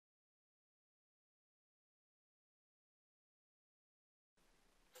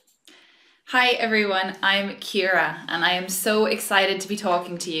Hi everyone, I'm Ciara and I am so excited to be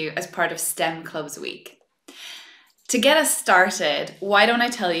talking to you as part of STEM Clubs Week. To get us started, why don't I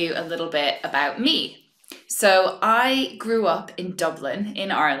tell you a little bit about me? So I grew up in Dublin in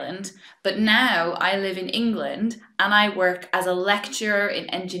Ireland, but now I live in England and I work as a lecturer in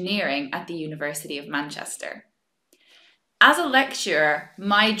engineering at the University of Manchester. As a lecturer,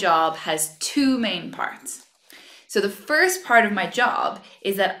 my job has two main parts. So the first part of my job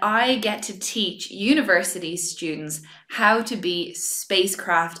is that I get to teach university students how to be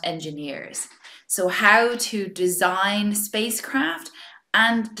spacecraft engineers. So how to design spacecraft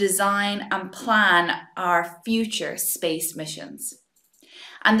and design and plan our future space missions.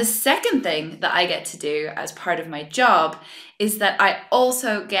 And the second thing that I get to do as part of my job is that I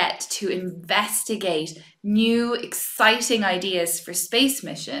also get to investigate new exciting ideas for space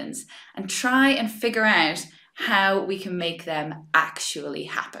missions and try and figure out how we can make them actually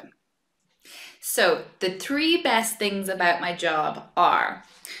happen. So the three best things about my job are,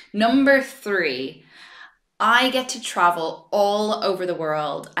 number 3, I get to travel all over the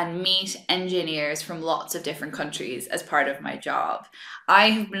world and meet engineers from lots of different countries as part of my job. I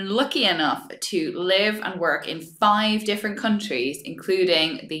have been lucky enough to live and work in 5 different countries,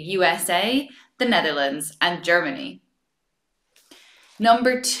 including the USA, the Netherlands, and Germany.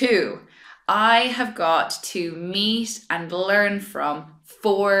 Number 2, I have got to meet and learn from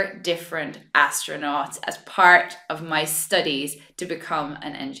 4 different astronauts as part of my studies to become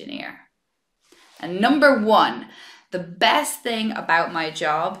an engineer. And number 1, the best thing about my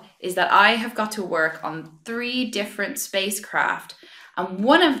job is that I have got to work on 3 different spacecraft, and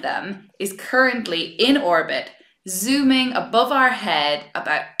one of them is currently in orbit, zooming above our head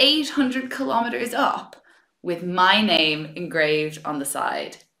about 800 kilometers up with my name engraved on the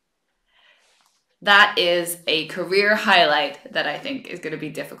side. That is a career highlight that I think is going to be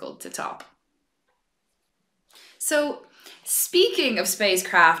difficult to top. So, speaking of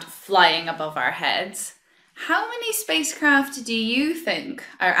spacecraft flying above our heads, how many spacecraft do you think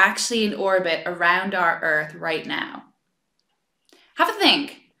are actually in orbit around our Earth right now? Have a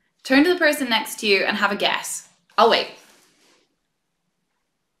think. Turn to the person next to you and have a guess. I'll wait.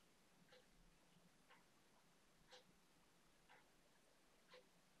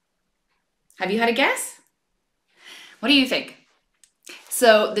 Have you had a guess? What do you think?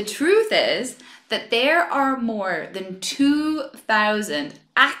 So the truth is that there are more than 2,000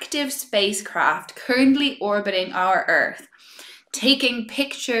 active spacecraft currently orbiting our Earth, taking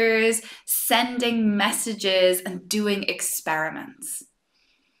pictures, sending messages, and doing experiments.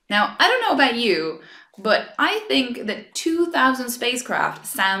 Now, I don't know about you, but I think that 2,000 spacecraft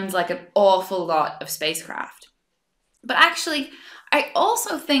sounds like an awful lot of spacecraft. But actually, I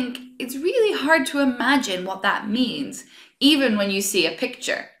also think it's really hard to imagine what that means, even when you see a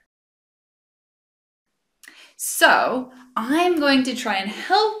picture. So, I'm going to try and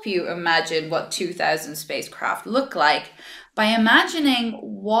help you imagine what 2,000 spacecraft look like by imagining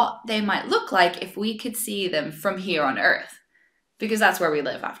what they might look like if we could see them from here on Earth, because that's where we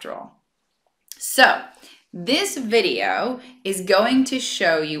live after all. So, this video is going to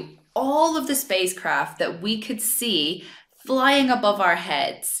show you all of the spacecraft that we could see flying above our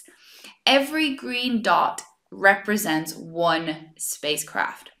heads. Every green dot represents one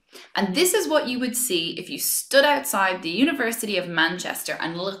spacecraft. And this is what you would see if you stood outside the University of Manchester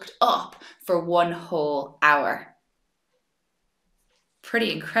and looked up for 1 whole hour.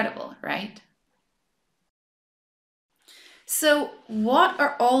 Pretty incredible, right? So what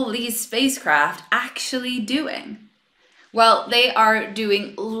are all these spacecraft actually doing? Well, they are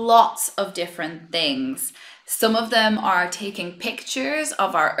doing lots of different things. Some of them are taking pictures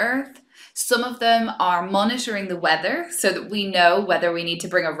of our Earth. Some of them are monitoring the weather so that we know whether we need to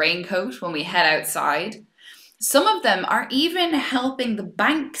bring a raincoat when we head outside. Some of them are even helping the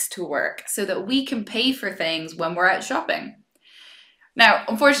banks to work so that we can pay for things when we're out shopping. Now,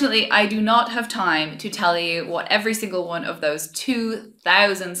 unfortunately, I do not have time to tell you what every single one of those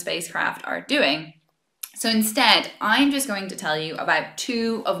 2,000 spacecraft are doing. So instead, I'm just going to tell you about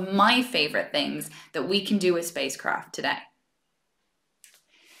 2 of my favorite things that we can do with spacecraft today.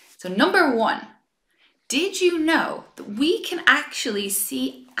 So number 1, did you know that we can actually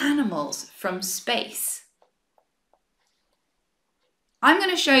see animals from space? I'm going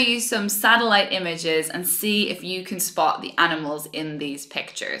to show you some satellite images and see if you can spot the animals in these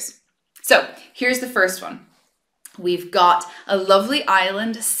pictures. So here's the first one. We've got a lovely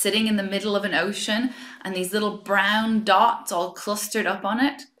island sitting in the middle of an ocean and these little brown dots all clustered up on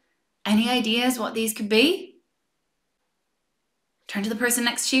it. Any ideas what these could be? Turn to the person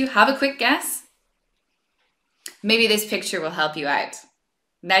next to you, have a quick guess. Maybe this picture will help you out.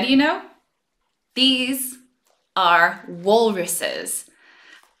 Now do you know? These are walruses.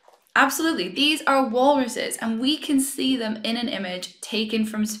 Absolutely, these are walruses, and we can see them in an image taken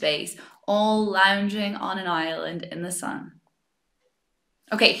from space, all lounging on an island in the sun.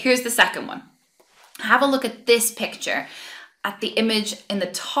 Okay, here's the second one. Have a look at this picture, at the image in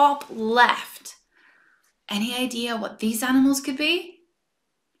the top left. Any idea what these animals could be?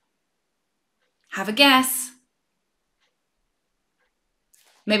 Have a guess.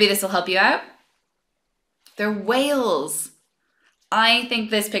 Maybe this will help you out. They're whales. I think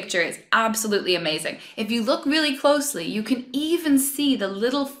this picture is absolutely amazing. If you look really closely, you can even see the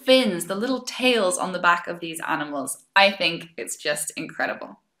little fins, the little tails on the back of these animals. I think it's just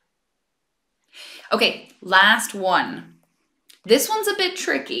incredible. Okay, last one. This one's a bit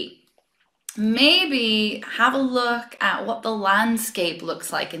tricky. Maybe have a look at what the landscape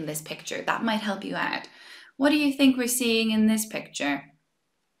looks like in this picture. That might help you out. What do you think we're seeing in this picture?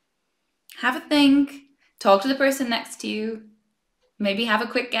 Have a think. Talk to the person next to you. Maybe have a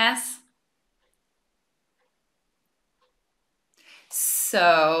quick guess.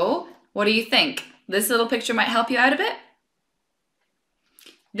 So, what do you think? This little picture might help you out a bit.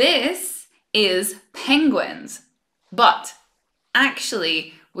 This is penguins, but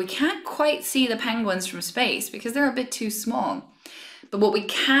actually we can't quite see the penguins from space because they're a bit too small. But what we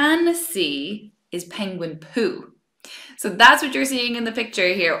can see is penguin poo. So that's what you're seeing in the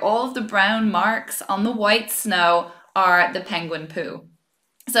picture here. All of the brown marks on the white snow are the penguin poo.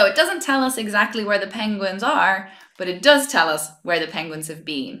 So it doesn't tell us exactly where the penguins are, but it does tell us where the penguins have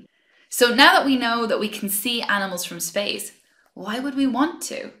been. So now that we know that we can see animals from space, why would we want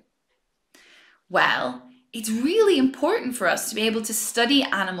to? Well, it's really important for us to be able to study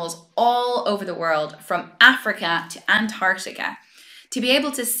animals all over the world, from Africa to Antarctica, to be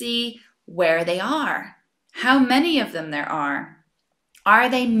able to see where they are, how many of them there are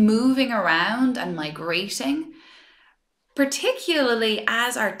they moving around and migrating? Particularly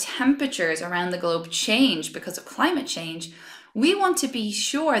as our temperatures around the globe change because of climate change, we want to be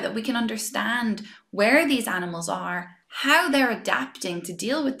sure that we can understand where these animals are, how they're adapting to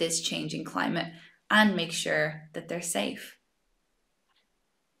deal with this changing climate, and make sure that they're safe.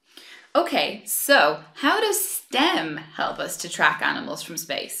 Okay, so how does STEM help us to track animals from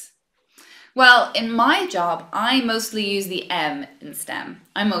space? Well, in my job, I mostly use the M in STEM.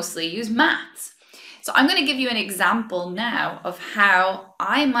 I mostly use maths. So I'm going to give you an example now of how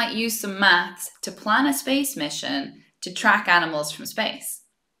I might use some maths to plan a space mission to track animals from space.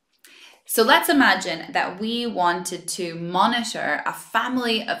 So let's imagine that we wanted to monitor a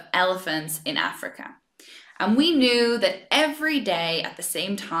family of elephants in Africa. And we knew that every day at the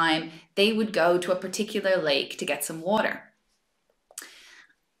same time, they would go to a particular lake to get some water.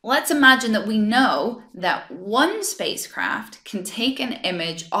 Let's imagine that we know that one spacecraft can take an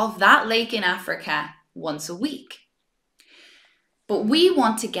image of that lake in Africa once a week. But we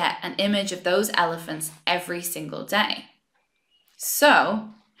want to get an image of those elephants every single day. So,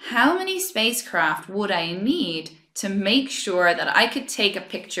 how many spacecraft would I need to make sure that I could take a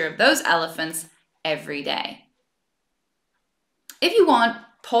picture of those elephants every day? If you want,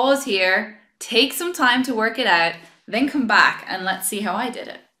 pause here, take some time to work it out, then come back and let's see how I did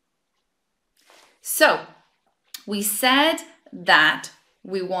it. So, we said that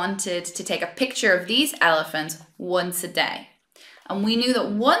we wanted to take a picture of these elephants once a day. And we knew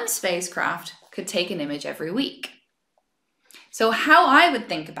that one spacecraft could take an image every week. So how I would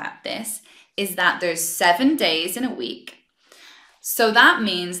think about this is that there's 7 days in a week. So that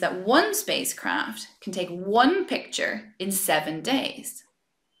means that one spacecraft can take one picture in 7 days.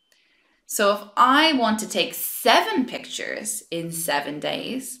 So if I want to take 7 pictures in 7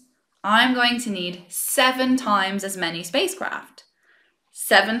 days, I'm going to need 7 times as many spacecraft.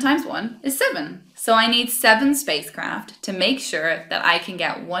 7 times 1 is 7. So I need 7 spacecraft to make sure that I can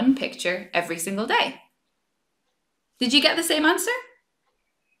get one picture every single day. Did you get the same answer?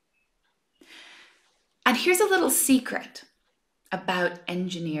 And here's a little secret about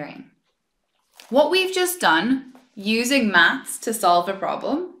engineering. What we've just done, using maths to solve a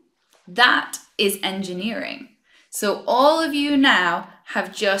problem, that is engineering. So all of you now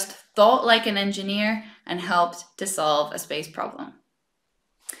have just thought like an engineer and helped to solve a space problem.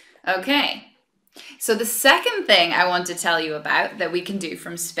 Okay, so the second thing I want to tell you about that we can do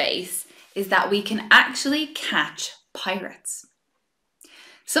from space is that we can actually catch pirates.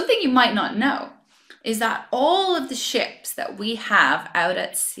 Something you might not know is that all of the ships that we have out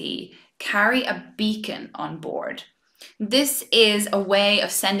at sea carry a beacon on board. This is a way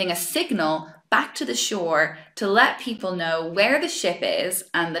of sending a signal back to the shore to let people know where the ship is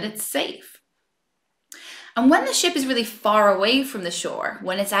and that it's safe. And when the ship is really far away from the shore,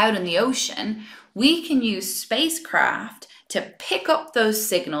 when it's out in the ocean, we can use spacecraft to pick up those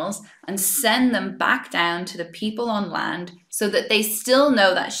signals and send them back down to the people on land so that they still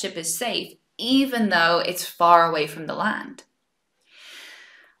know that ship is safe, even though it's far away from the land.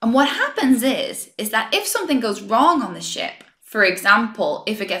 And what happens is that if something goes wrong on the ship, for example,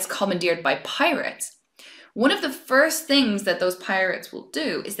 if it gets commandeered by pirates, one of the first things that those pirates will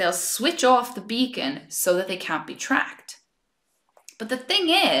do is they'll switch off the beacon so that they can't be tracked. But the thing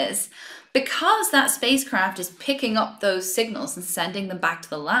is, because that spacecraft is picking up those signals and sending them back to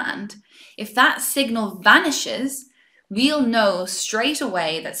the land, if that signal vanishes, we'll know straight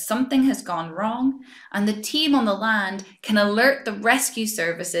away that something has gone wrong, and the team on the land can alert the rescue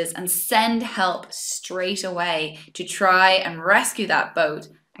services and send help straight away to try and rescue that boat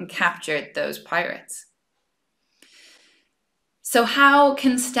and capture those pirates. So how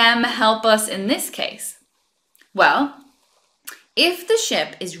can STEM help us in this case? Well, if the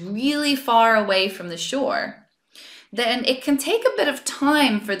ship is really far away from the shore, then it can take a bit of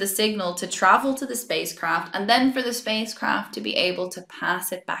time for the signal to travel to the spacecraft and then for the spacecraft to be able to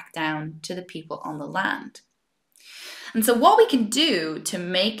pass it back down to the people on the land. And so what we can do to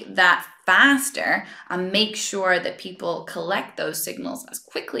make that faster and make sure that people collect those signals as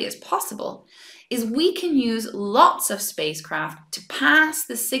quickly as possible is we can use lots of spacecraft to pass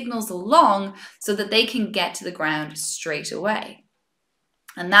the signals along so that they can get to the ground straight away.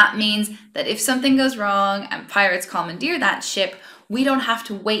 And that means that if something goes wrong and pirates commandeer that ship, we don't have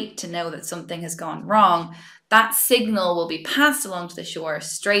to wait to know that something has gone wrong. That signal will be passed along to the shore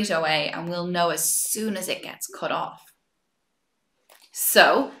straight away, and we'll know as soon as it gets cut off.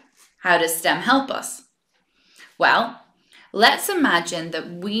 So, how does STEM help us? Well, let's imagine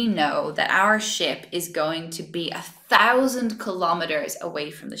that we know that our ship is going to be 1,000 kilometers away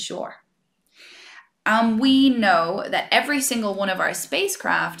from the shore. And we know that every single one of our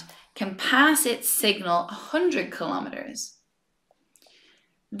spacecraft can pass its signal 100 kilometers.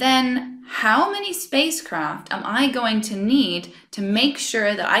 Then how many spacecraft am I going to need to make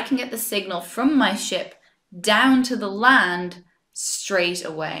sure that I can get the signal from my ship down to the land straight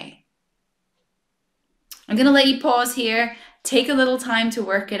away? I'm going to let you pause here, take a little time to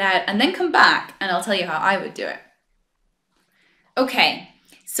work it out, and then come back and I'll tell you how I would do it. Okay.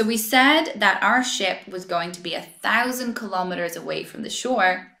 So we said that our ship was going to be 1,000 kilometers away from the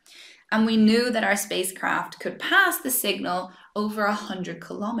shore, and we knew that our spacecraft could pass the signal over 100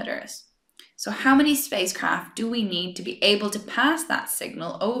 kilometers. So how many spacecraft do we need to be able to pass that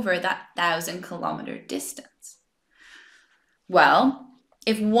signal over that 1,000-kilometer distance? Well,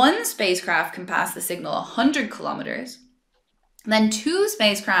 if one spacecraft can pass the signal 100 kilometers, then two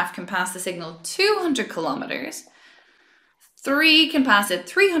spacecraft can pass the signal 200 kilometers, 3 can pass it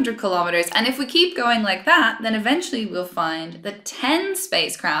 300 kilometers, and if we keep going like that, then eventually we'll find that 10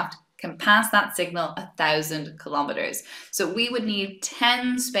 spacecraft can pass that signal 1,000 kilometers. So we would need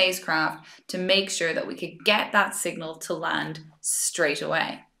 10 spacecraft to make sure that we could get that signal to land straight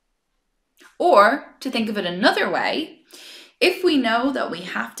away. Or, to think of it another way, if we know that we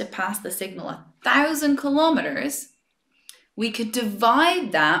have to pass the signal 1,000 kilometers, we could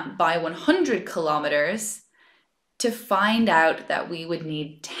divide that by 100 kilometers to find out that we would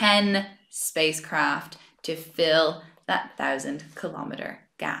need 10 spacecraft to fill that 1,000-kilometer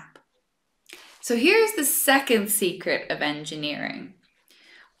gap. So here's the second secret of engineering.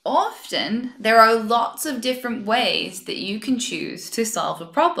 Often, there are lots of different ways that you can choose to solve a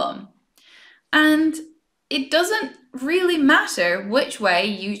problem. And it doesn't really matter which way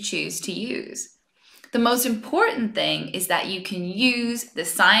you choose to use. The most important thing is that you can use the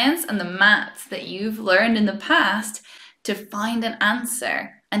science and the maths that you've learned in the past to find an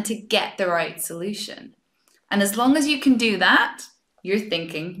answer and to get the right solution. And as long as you can do that, you're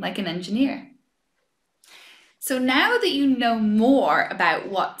thinking like an engineer. So now that you know more about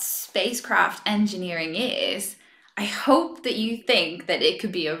what spacecraft engineering is, I hope that you think that it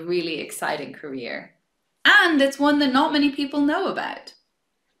could be a really exciting career. And it's one that not many people know about.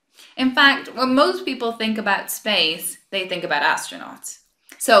 In fact, when most people think about space, they think about astronauts.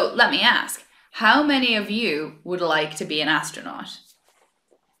 So let me ask, how many of you would like to be an astronaut?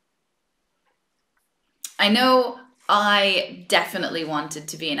 I know I definitely wanted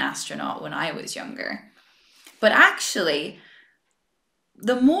to be an astronaut when I was younger. But actually,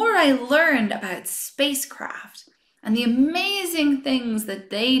 the more I learned about spacecraft and the amazing things that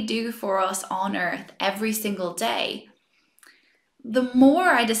they do for us on Earth every single day, the more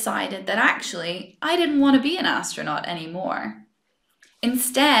I decided that actually I didn't want to be an astronaut anymore.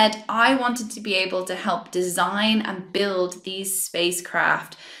 Instead, I wanted to be able to help design and build these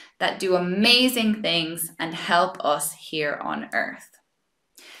spacecraft that do amazing things and help us here on Earth.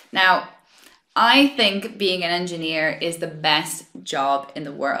 Now, I think being an engineer is the best job in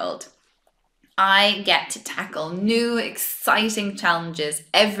the world. I get to tackle new, exciting challenges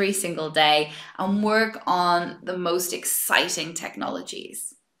every single day and work on the most exciting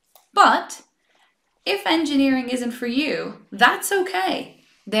technologies. But if engineering isn't for you, that's okay.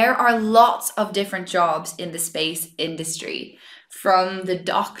 There are lots of different jobs in the space industry, from the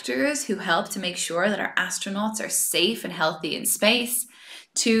doctors who help to make sure that our astronauts are safe and healthy in space,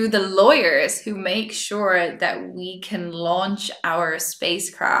 to the lawyers who make sure that we can launch our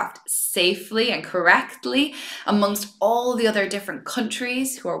spacecraft safely and correctly amongst all the other different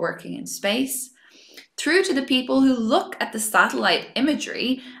countries who are working in space, through to the people who look at the satellite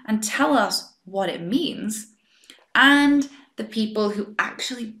imagery and tell us what it means, and the people who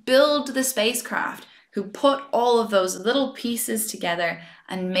actually build the spacecraft, who put all of those little pieces together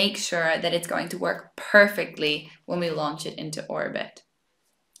and make sure that it's going to work perfectly when we launch it into orbit.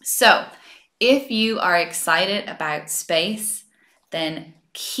 So, if you are excited about space, then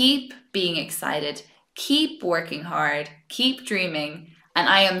keep being excited, keep working hard, keep dreaming, and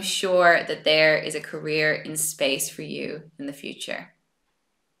I am sure that there is a career in space for you in the future.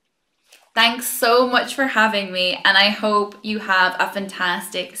 Thanks so much for having me, and I hope you have a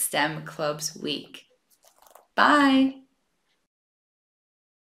fantastic STEM Clubs week. Bye.